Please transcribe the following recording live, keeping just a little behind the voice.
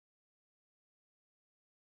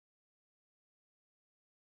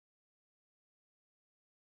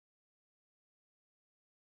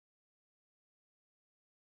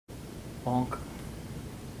Bonk.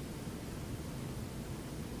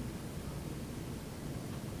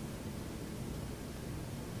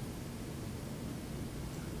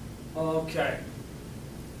 Okay.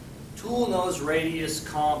 Tool nose radius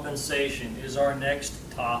compensation is our next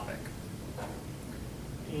topic.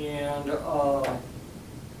 And we'll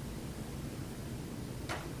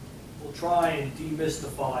try and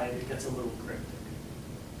demystify it. It gets a little cryptic.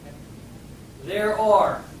 Okay. There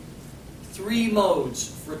are 3 modes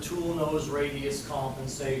for tool nose radius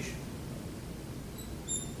compensation.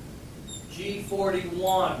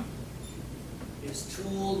 G41 is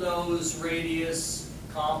tool nose radius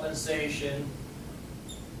compensation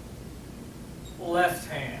left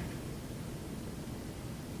hand.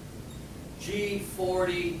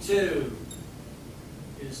 G42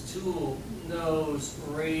 is tool nose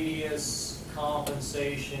radius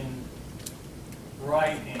compensation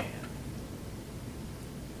right hand.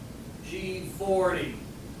 G40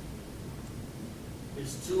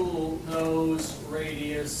 is tool nose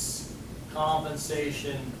radius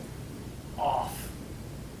compensation off.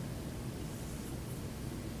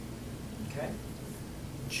 Okay?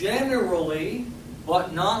 Generally,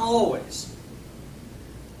 but not always,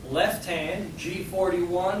 left hand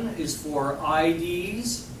G41 is for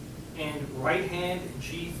IDs and right hand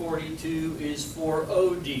G42 is for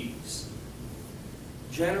ODs.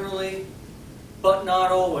 Generally, but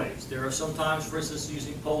not always. There are some times, for instance,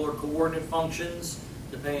 using polar coordinate functions,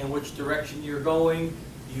 depending on which direction you're going,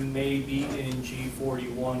 you may be in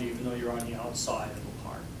G41 even though you're on the outside of the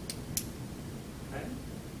part. Okay?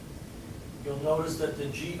 You'll notice that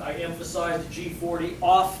I emphasize the G40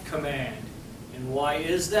 off command. And why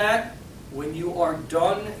is that? When you are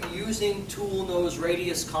done using tool nose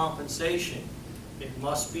radius compensation, it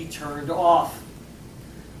must be turned off.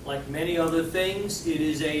 Like many other things, it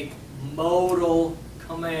is a modal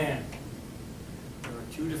command. There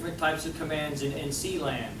are 2 different types of commands in NC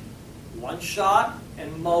land. One-shot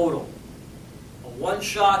and modal. A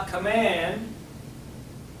one-shot command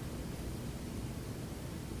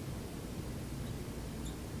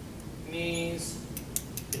means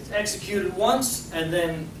it's executed once and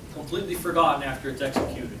then completely forgotten after it's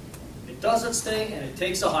executed. It does its thing and it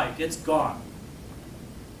takes a hike. It's gone.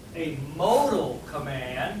 A modal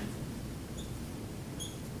command,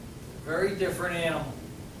 very different animal.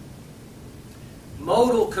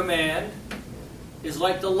 Modal command is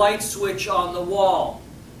like the light switch on the wall.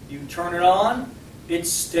 You turn it on, it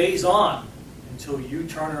stays on until you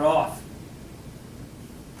turn it off.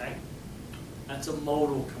 Okay? That's a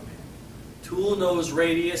modal command. Tool nose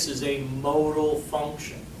radius is a modal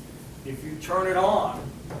function. If you turn it on,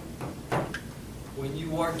 when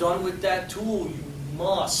you are done with that tool, you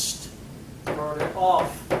must turn it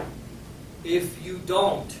off. If you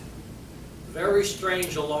don't, very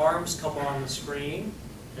strange alarms come on the screen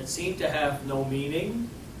that seem to have no meaning,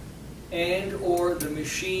 and or the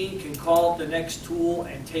machine can call up the next tool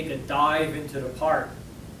and take a dive into the part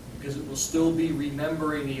because it will still be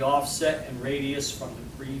remembering the offset and radius from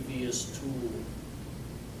the previous tool.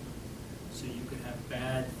 So you can have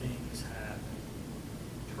bad things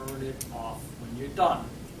happen. Turn it off when you're done.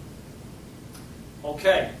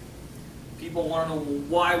 Okay, people want to know, well,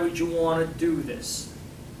 why would you want to do this?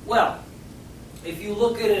 Well, if you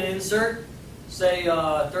look at an insert, say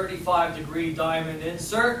a 35-degree diamond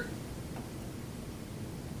insert,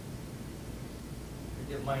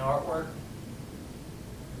 forget my artwork,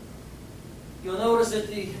 you'll notice that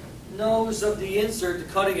the nose of the insert,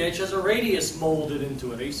 the cutting edge, has a radius molded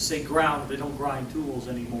into it. I used to say ground, they don't grind tools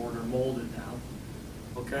anymore, they're molded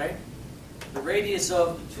now. Okay? The radius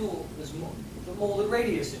of the tool is the molded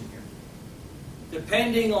radius in here.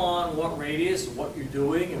 Depending on what radius, what you're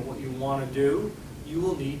doing, and what you want to do, you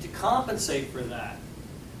will need to compensate for that.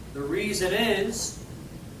 The reason is,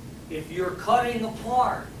 if you're cutting a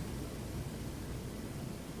part,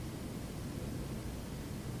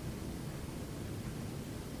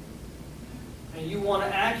 and you want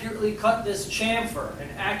to accurately cut this chamfer,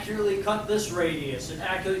 and accurately cut this radius, and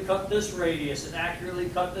accurately cut this radius, and accurately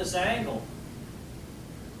cut this angle,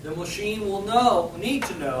 the machine will need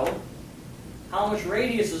to know how much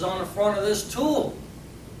radius is on the front of this tool.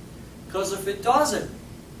 Because if it doesn't,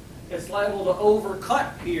 it's liable to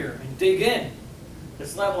overcut here and dig in.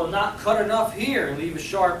 It's liable to not cut enough here and leave a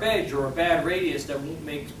sharp edge or a bad radius that won't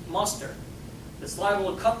make muster. It's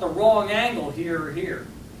liable to cut the wrong angle here or here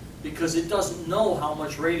because it doesn't know how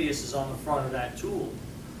much radius is on the front of that tool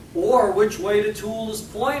or which way the tool is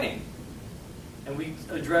pointing. And we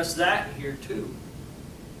address that here too.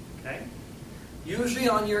 Okay? Usually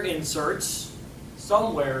on your inserts,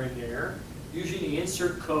 somewhere in there, usually in the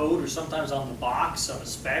insert code or sometimes on the box of a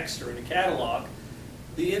specs or in a catalog,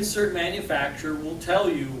 the insert manufacturer will tell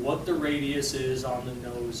you what the radius is on the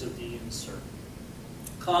nose of the insert.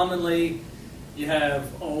 Commonly, you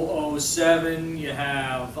have 007, you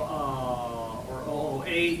have, or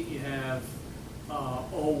 008, you have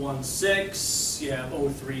 016, you have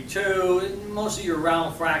 032, and most of your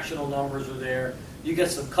round fractional numbers are there. You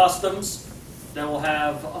get some customs that will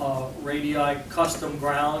have radii custom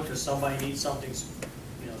ground because somebody needs something,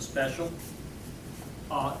 special.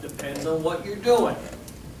 Depends on what you're doing.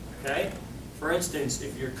 Okay? For instance,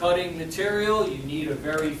 if you're cutting material, you need a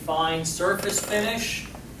very fine surface finish,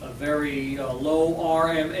 a very low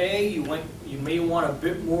RMA. You may want a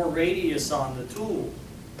bit more radius on the tool.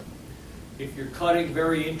 If you're cutting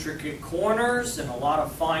very intricate corners and a lot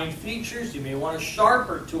of fine features, you may want a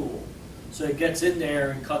sharper tool so it gets in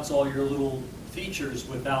there and cuts all your little features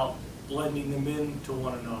without blending them into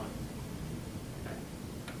one another. Okay.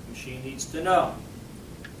 The machine needs to know.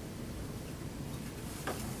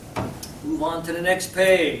 Move on to the next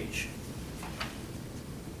page.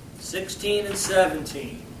 16 and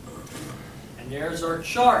 17. And there's our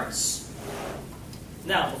charts.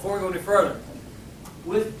 Now, before we go any further,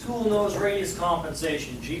 with tool nose radius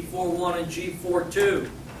compensation, G41 and G42,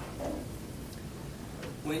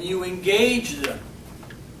 when you engage them,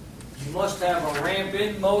 you must have a ramp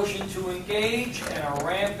in motion to engage and a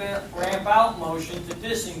ramp out motion to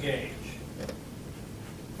disengage.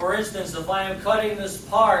 For instance, if I am cutting this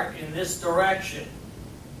part in this direction,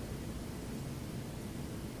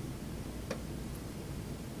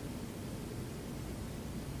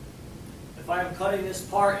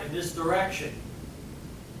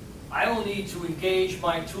 I will need to engage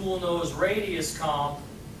my tool nose radius comp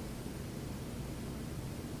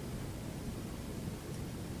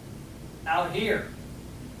out here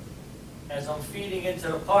as I'm feeding into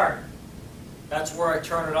the part. That's where I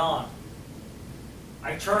turn it on.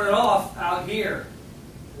 I turn it off out here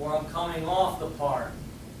where I'm coming off the part.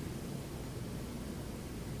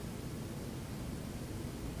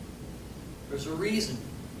 There's a reason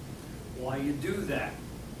why you do that.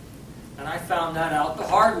 And I found that out the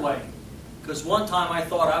hard way. Because one time I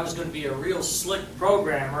thought I was going to be a real slick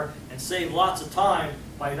programmer and save lots of time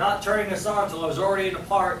by not turning this on until I was already in the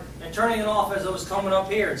part and turning it off as I was coming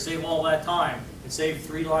up here and save all that time and save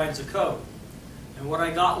 3 lines of code. And what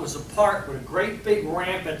I got was a part with a great big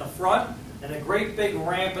ramp at the front and a great big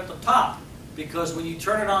ramp at the top. Because when you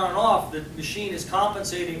turn it on and off, the machine is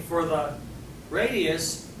compensating for the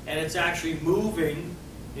radius and it's actually moving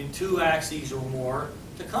in 2 axes or more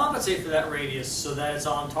to compensate for that radius so that it's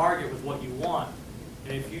on target with what you want.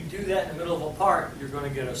 And if you do that in the middle of a part, you're going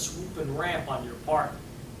to get a swooping ramp on your part.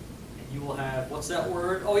 And you will have, what's that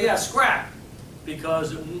word? Oh yeah, scrap,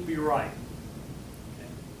 because it won't be right. Okay.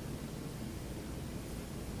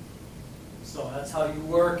 So that's how you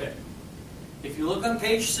work it. If you look on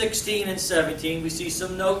page 16 and 17, we see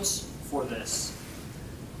some notes for this.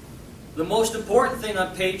 The most important thing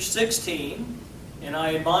on page 16, and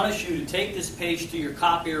I admonish you to take this page to your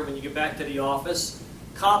copier when you get back to the office,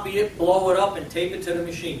 copy it, blow it up, and tape it to the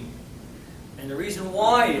machine. And the reason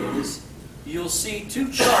why is, you'll see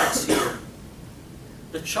 2 charts here.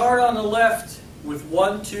 The chart on the left with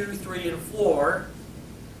 1, 2, 3, and 4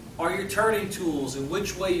 are your turning tools and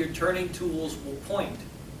which way your turning tools will point.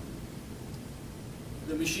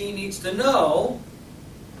 The machine needs to know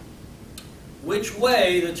which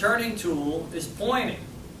way the turning tool is pointing. It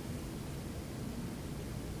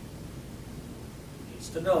needs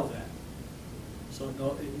to know that. So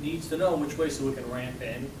it needs to know which way so it can ramp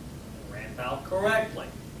in and ramp out correctly.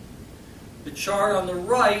 The chart on the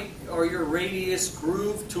right are your radius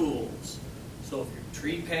groove tools. So if you're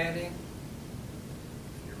tree panning,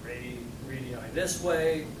 if you're radii this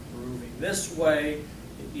way, grooving this way,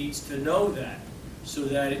 it needs to know that so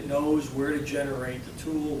that it knows where to generate the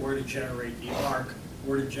tool, where to generate the arc,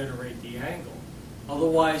 where to generate the angle.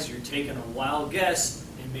 Otherwise, you're taking a wild guess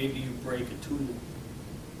and maybe you break a tool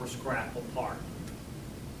or scrap a part.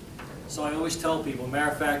 So I always tell people,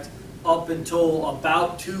 matter of fact, up until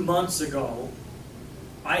about 2 months ago,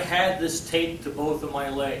 I had this taped to both of my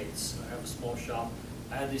lathes. I have a small shop.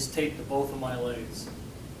 I had this taped to both of my lathes.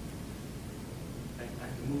 I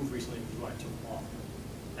had to move recently because I took them off.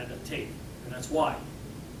 I had the tape, and that's why.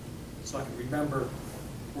 So I can remember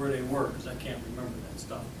where they were, because I can't remember that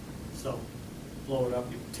stuff. So blow it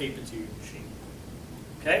up, you tape it to your machine.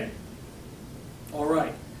 Okay? All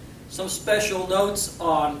right. Some special notes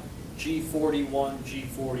on G41,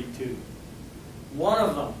 G42. One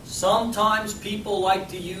of them, sometimes people like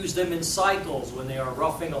to use them in cycles when they are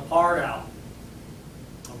roughing a part out,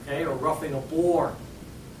 okay, or roughing a bore.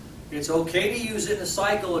 It's okay to use it in a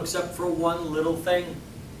cycle except for one little thing.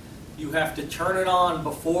 You have to turn it on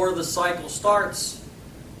before the cycle starts,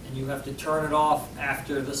 and you have to turn it off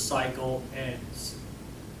after the cycle ends.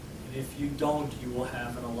 And if you don't, you will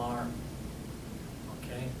have an alarm.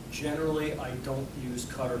 Okay? Generally, I don't use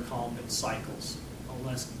cutter comp in cycles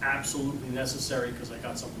unless absolutely necessary because I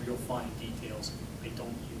got some real fine details. I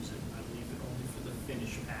don't use it. I leave it only for the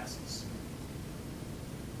finish passes.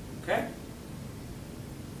 Okay?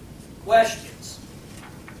 Questions?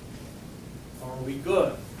 Are we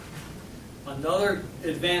good? Another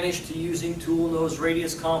advantage to using tool nose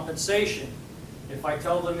radius compensation. If I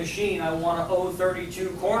tell the machine I want a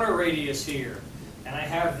 0.32 corner radius here, and I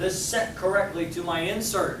have this set correctly to my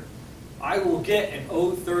insert, I will get an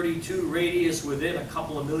 0.32 radius within a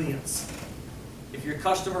couple of millionths. If your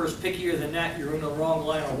customer is pickier than that, you're in the wrong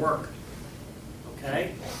line of work.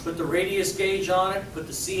 Okay? Put the radius gauge on it, put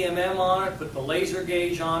the CMM on it, put the laser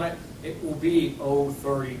gauge on it, it will be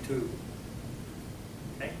 0.32.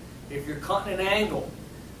 Okay? If you're cutting an angle,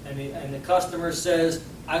 and the customer says,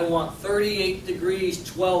 I want 38 degrees,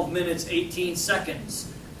 12 minutes, 18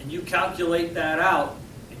 seconds, and you calculate that out,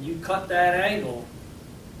 and you cut that angle,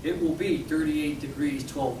 it will be 38 degrees,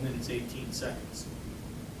 12 minutes, 18 seconds.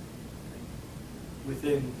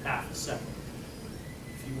 Within half a second.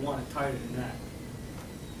 If you want it tighter than that,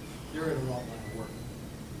 you're in the wrong line of work.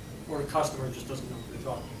 Or the customer just doesn't know what they're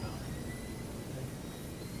talking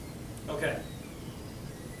about. Okay.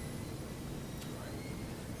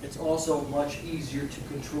 It's also much easier to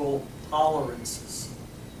control tolerances.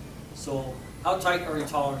 So, how tight are your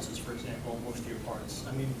tolerances, for example, on most of your parts?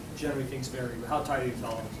 I mean, generally things vary, but how tight are your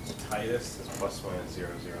tolerances? The tightest is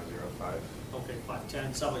 ±0005. Okay,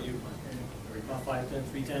 5/10. How about you? About 5/10,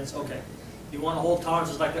 3/10. Okay. You want to hold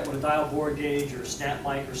tolerances like that with a dial bore gauge or a snap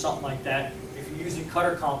mic or something like that. If you're using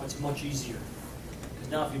cutter comp, it's much easier. Because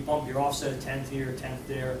now if you bump your offset a 10th here, a 10th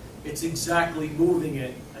there, it's exactly moving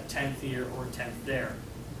it a 10th here or a 10th there.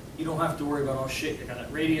 You don't have to worry about, oh shit, I got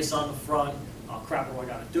that radius on the front, oh crap, what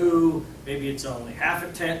do I got to do? Maybe it's only half a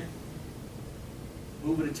 10th.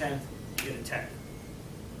 Move it a 10th, you get a 10th.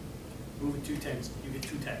 Move it 2/10, you get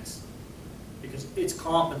 2/10. Because it's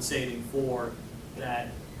compensating for that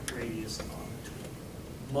radius on the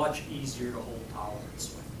tool. Much easier to hold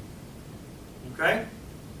tolerance with. Okay?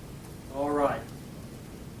 All right.